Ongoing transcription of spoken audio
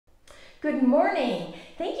Good morning.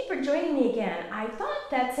 Thank you for joining me again. I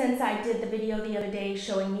thought that since I did the video the other day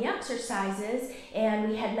showing the exercises and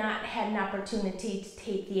we had not had an opportunity to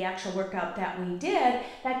take the actual workout that we did,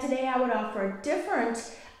 that today I would offer a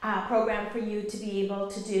different program for you to be able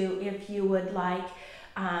to do if you would like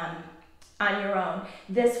on your own.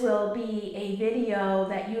 This will be a video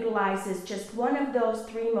that utilizes just one of those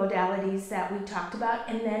three modalities that we talked about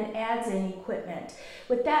and then adds in equipment.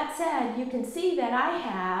 With that said, you can see that I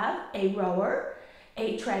have a rower,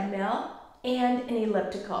 a treadmill, and an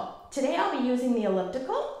elliptical. Today I'll be using the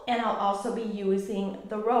elliptical and I'll also be using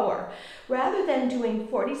the rower. Rather than doing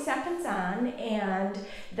 40 seconds on and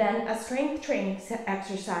then a strength training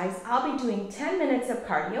exercise, I'll be doing 10 minutes of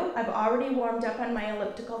cardio. I've already warmed up on my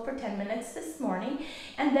elliptical for 10 minutes this morning,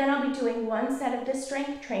 and then I'll be doing one set of the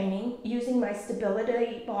strength training using my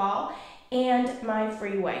stability ball and my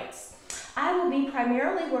free weights. I will be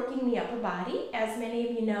primarily working the upper body. As many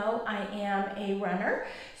of you know, I am a runner,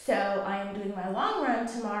 so I am doing my long run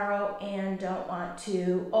tomorrow and don't want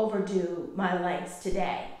to overdo my legs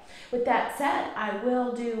today. With that said, I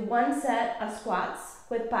will do one set of squats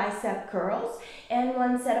with bicep curls and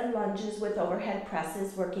one set of lunges with overhead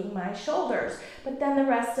presses working my shoulders. But then the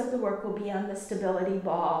rest of the work will be on the stability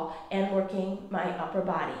ball and working my upper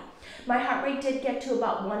body. My heart rate did get to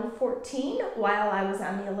about 114 while I was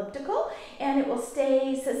on the elliptical, and it will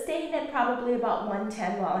stay sustained at probably about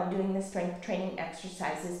 110 while I'm doing the strength training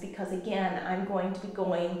exercises, because again, I'm going to be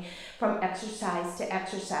going from exercise to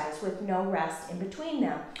exercise with no rest in between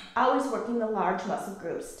them. Always working the large muscle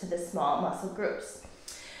groups to the small muscle groups.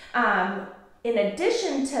 In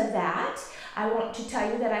addition to that, I want to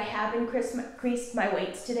tell you that I have increased my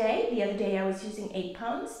weights today. The other day I was using 8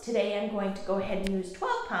 pounds. Today I'm going to go ahead and use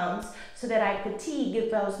 12 pounds so that I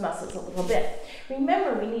fatigue those muscles a little bit.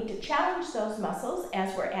 Remember, we need to challenge those muscles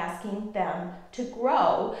as we're asking them to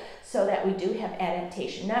grow so that we do have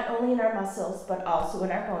adaptation, not only in our muscles, but also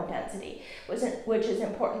in our bone density, which is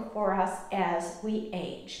important for us as we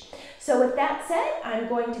age. So with that said, I'm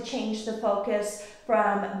going to change the focus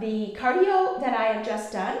from the cardio that I have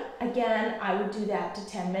just done. Again, I would do that to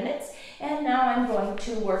 10 minutes. And now I'm going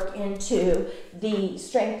to work into the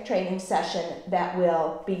strength training session that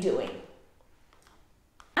we'll be doing.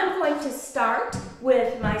 I'm going to start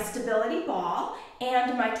with my stability ball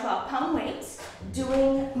and my 12-pound weights,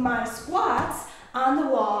 doing my squats on the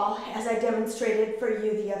wall as I demonstrated for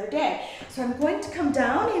you the other day. So I'm going to come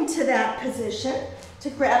down into that position to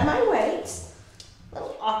grab my weights. A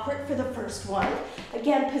little awkward for the first one.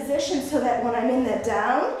 Again, position so that when I'm in the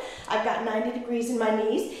down, I've got 90 degrees in my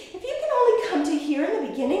knees. If you can only come to here in the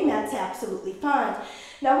beginning, that's absolutely fine.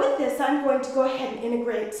 Now with this, I'm going to go ahead and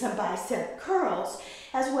integrate some bicep curls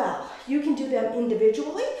as well. You can do them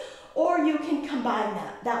individually or you can combine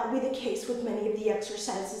that. That will be the case with many of the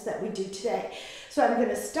exercises that we do today. So I'm going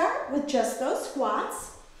to start with just those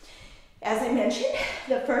squats. As I mentioned,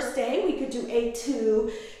 the first day we could do 8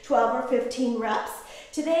 to 12 or 15 reps.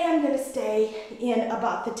 Today I'm going to stay in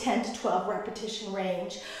about the 10 to 12 repetition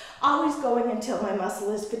range, always going until my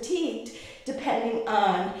muscle is fatigued, depending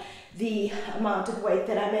on the amount of weight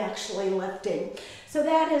that I'm actually lifting. So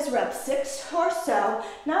that is rep 6 or so.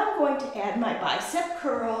 Now I'm going to add my bicep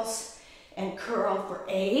curls and curl for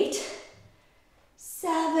 8,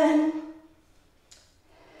 7,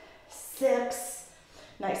 6,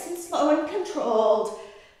 nice and slow and controlled,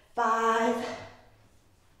 5,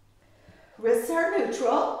 wrists are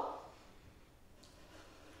neutral.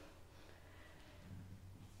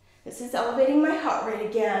 This is elevating my heart rate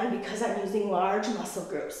again because I'm using large muscle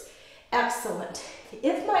groups. Excellent.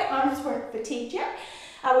 If my arms weren't fatigued yet,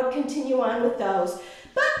 I would continue on with those.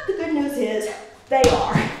 But the good news is they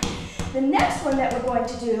are. The next one that we're going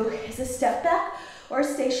to do is a step back or a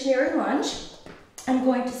stationary lunge. I'm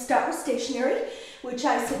going to start with stationary, which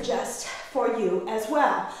I suggest for you as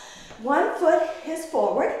well. One foot is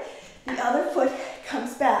forward, the other foot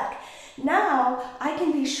comes back. Now I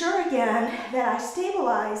can be sure again that I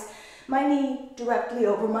stabilize my knee directly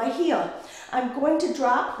over my heel. I'm going to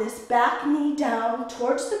drop this back knee down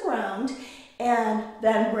towards the ground and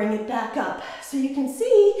then bring it back up. So you can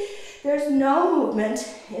see there's no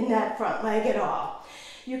movement in that front leg at all.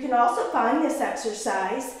 You can also find this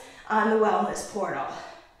exercise on the Wellness Portal.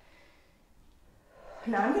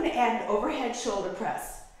 Now I'm going to add an overhead shoulder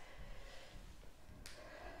press.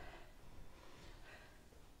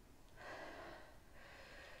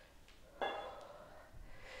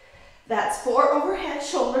 That's 4 overhead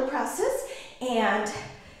shoulder presses and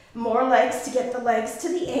more legs to get the legs to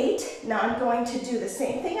the 8. Now I'm going to do the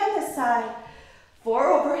same thing on this side.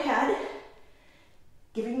 4 overhead,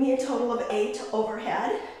 giving me a total of 8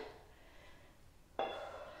 overhead.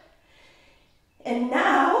 And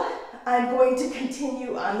now I'm going to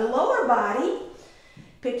continue on the lower body,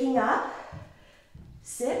 picking up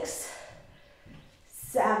 6,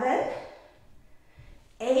 7,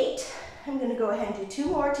 8. I'm going to go ahead and do 2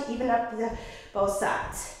 more to even up both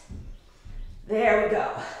sides. There we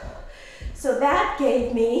go. So that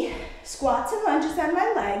gave me squats and lunges on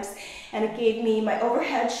my legs, and it gave me my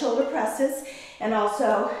overhead shoulder presses and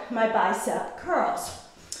also my bicep curls.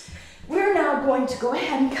 We're now going to go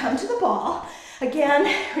ahead and come to the ball.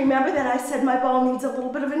 Again, remember that I said my ball needs a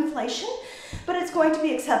little bit of inflation, but it's going to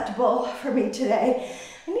be acceptable for me today.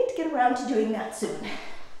 I need to get around to doing that soon.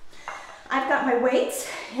 I've got my weights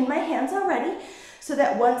in my hands already so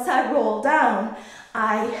that once I roll down,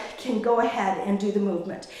 I can go ahead and do the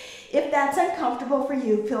movement. If that's uncomfortable for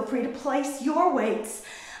you, feel free to place your weights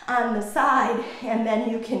on the side, and then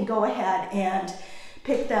you can go ahead and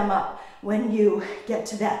pick them up when you get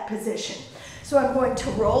to that position. So I'm going to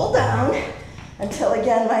roll down until,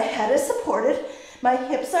 again, my head is supported. My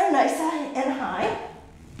hips are nice and high.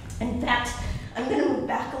 In fact, I'm going to move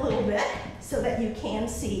back a little bit so that you can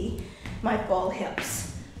see my full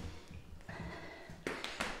hips.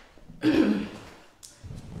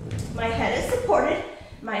 My head is supported.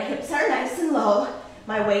 My hips are nice and low.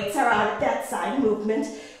 My weights are out at that side movement.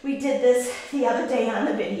 We did this the other day on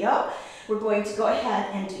the video. We're going to go ahead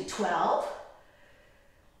and do 12.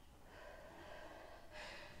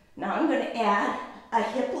 Now I'm going to add a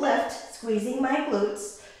hip lift, squeezing my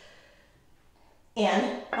glutes,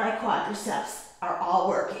 and my quadriceps are all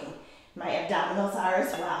working. My abdominals are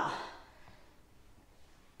as well.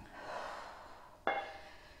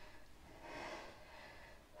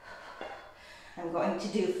 I'm going to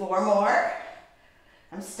do 4 more.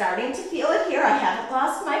 I'm starting to feel it here. I haven't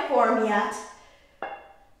lost my form yet.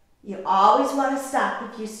 You always want to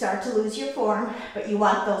stop if you start to lose your form, but you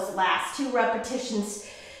want those last 2 repetitions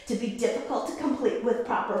to be difficult to complete with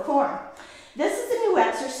proper form. This is a new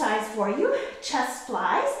exercise for you, chest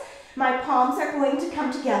flies. My palms are going to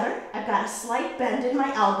come together. I've got a slight bend in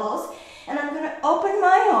my elbows, and I'm going to open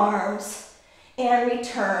my arms and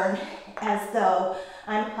return as though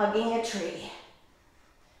I'm hugging a tree.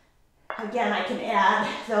 Again, I can add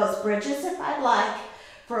those bridges if I'd like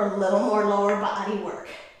for a little more lower body work.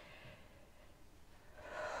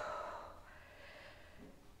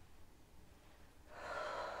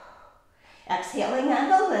 Exhaling on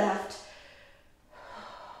the lift.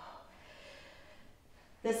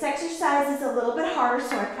 This exercise is a little bit harder,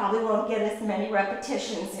 so I probably won't get as many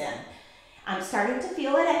repetitions in. I'm starting to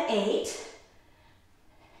feel it at 8.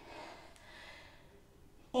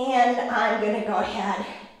 And I'm going to go ahead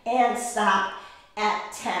and stop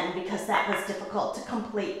at 10 because that was difficult to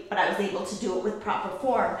complete, but I was able to do it with proper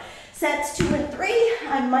form. Sets 2 and 3,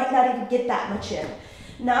 I might not even get that much in.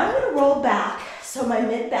 Now I'm going to roll back so my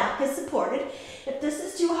mid-back is supported. If this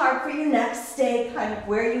is too hard for you next, stay kind of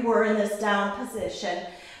where you were in this down position,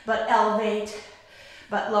 but elevate,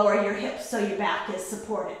 but lower your hips so your back is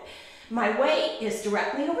supported. My weight is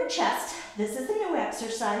directly over chest. This is a new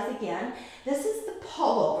exercise again. This is the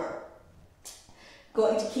pullover.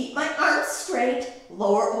 Going to keep my arms straight,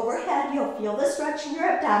 lower overhead. You'll feel the stretch in your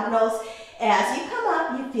abdominals. As you come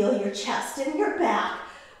up, you feel your chest and your back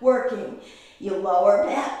working. You lower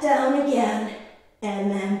back down again,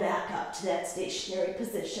 and then back up to that stationary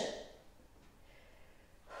position.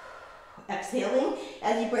 Exhaling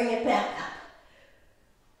as you bring it back up.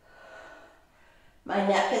 My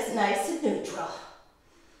neck is nice and neutral.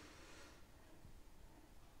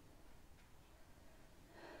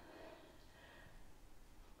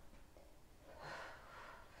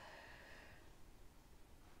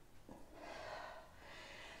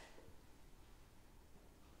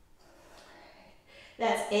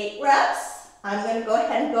 That's 8 reps. I'm going to go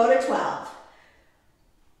ahead and go to 12.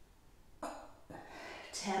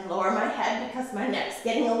 10, lower my head because my neck's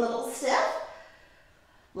getting a little stiff.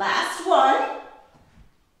 Last one.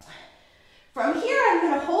 From here, I'm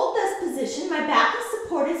going to hold this position. My back is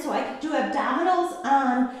supported so I can do abdominals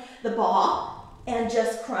on the ball and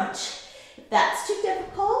just crunch. If that's too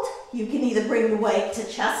difficult, you can either bring the weight to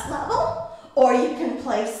chest level or you can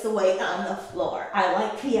place the weight on the floor. I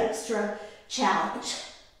like the extra challenge.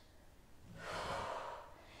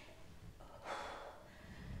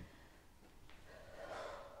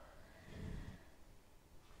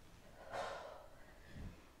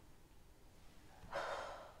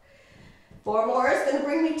 Four more is going to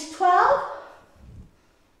bring me to 12.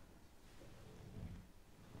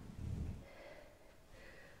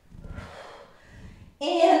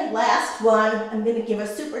 And last one, I'm going to give a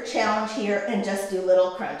super challenge here and just do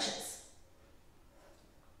little crunches.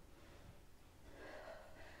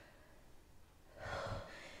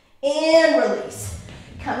 and release.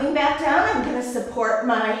 Coming back down, I'm going to support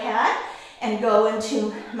my head and go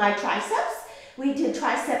into my triceps. We did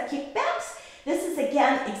tricep kickbacks. This is,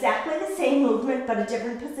 again, exactly the same movement, but a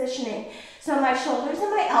different positioning. So my shoulders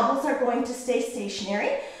and my elbows are going to stay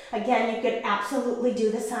stationary. Again, you could absolutely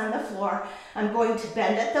do this on the floor. I'm going to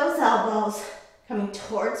bend at those elbows, coming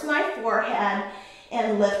towards my forehead,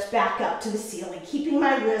 and lift back up to the ceiling, keeping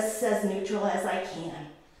my wrists as neutral as I can.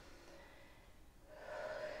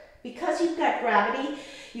 Because you've got gravity,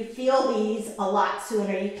 you feel these a lot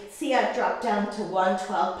sooner. You can see I've dropped down to one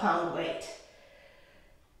 12-pound weight.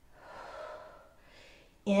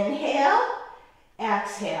 Inhale,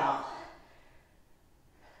 exhale.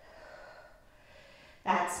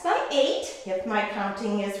 That's my 8, if my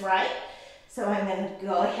counting is right. So I'm going to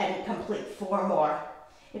go ahead and complete 4 more.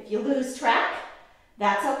 If you lose track,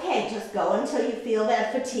 that's okay. Just go until you feel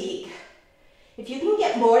that fatigue. If you can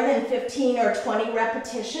get more than 15 or 20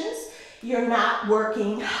 repetitions, you're not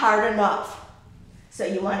working hard enough. So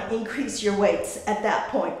you want to increase your weights at that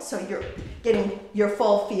point so you're getting your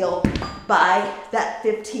full feel by that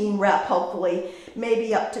 15 rep, hopefully,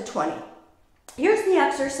 maybe up to 20. Here's the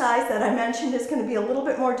exercise that I mentioned is going to be a little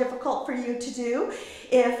bit more difficult for you to do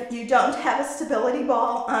if you don't have a stability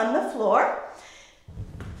ball on the floor.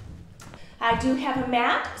 I do have a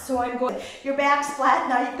mat, so I'm going, your back's flat,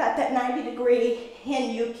 now you've got that 90-degree,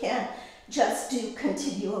 and you can just do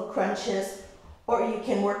continual crunches, or you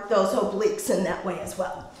can work those obliques in that way as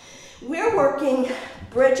well. We're working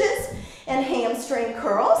bridges and hamstring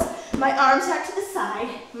curls. My arms are to the side,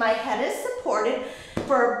 my head is supported.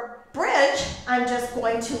 For bridge, I'm just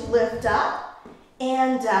going to lift up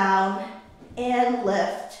and down and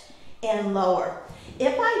lift and lower.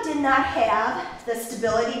 If I did not have the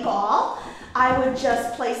stability ball, I would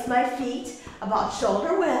just place my feet about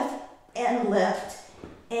shoulder width and lift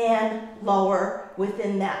and lower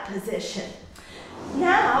within that position.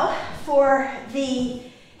 Now for the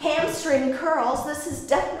hamstring curls, this is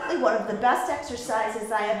definitely one of the best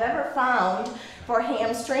exercises I have ever found for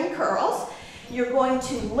hamstring curls. You're going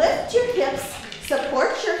to lift your hips,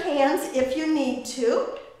 support your hands if you need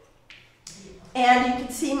to. And you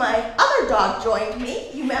can see my other dog joined me.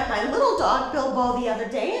 You met my little dog, Bilbo, the other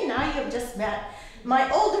day, and now you've just met my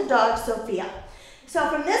older dog, Sophia. So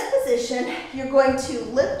from this position, you're going to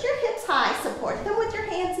lift your hips high, support them with your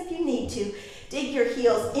hands if you need to. Dig your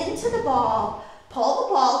heels into the ball, pull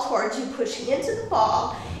the ball towards you, pushing into the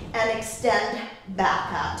ball, and extend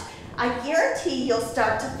back out. I guarantee you'll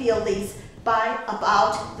start to feel these by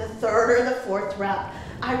about the 3rd or the 4th rep.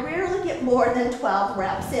 I rarely get more than 12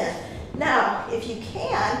 reps in. Now, if you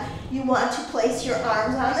can, you want to place your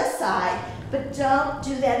arms on the side, but don't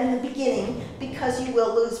do that in the beginning because you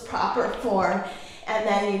will lose proper form, and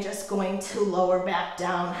then you're just going to lower back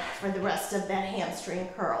down for the rest of that hamstring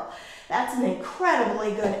curl. That's an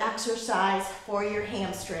incredibly good exercise for your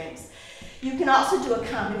hamstrings. You can also do a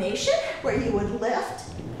combination where you would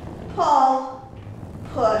lift, pull,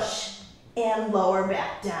 push, and lower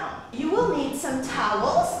back down. You will need some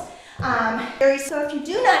towels. So if you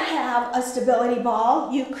do not have a stability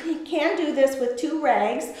ball, you can do this with 2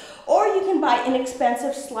 rags, or you can buy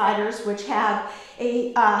inexpensive sliders which have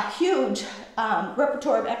a huge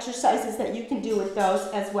repertoire of exercises that you can do with those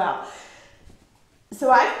as well. So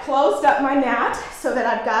I've closed up my mat so that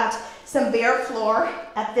I've got some bare floor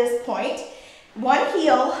at this point. One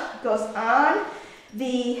heel goes on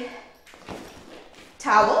the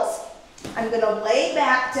towels. I'm going to lay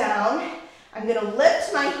back down. I'm going to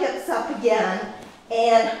lift my hips up again,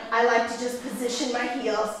 and I like to just position my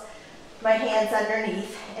heels, my hands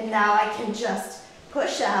underneath, and now I can just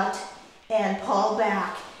push out and pull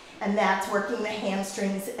back, and that's working the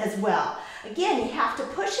hamstrings as well. Again, you have to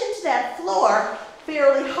push into that floor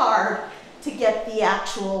fairly hard to get the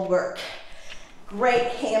actual work.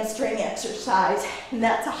 Great hamstring exercise, and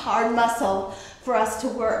that's a hard muscle for us to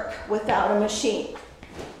work without a machine.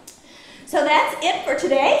 So that's it for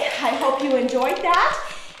today. I hope you enjoyed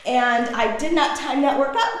that. And I did not time that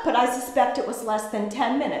workout, but I suspect it was less than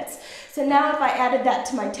 10 minutes. So now if I added that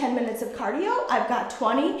to my 10 minutes of cardio, I've got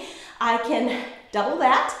 20. I can double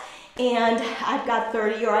that, and I've got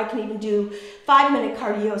 30, or I can even do 5-minute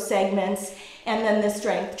cardio segments, and then the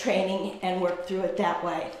strength training and work through it that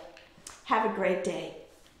way. Have a great day.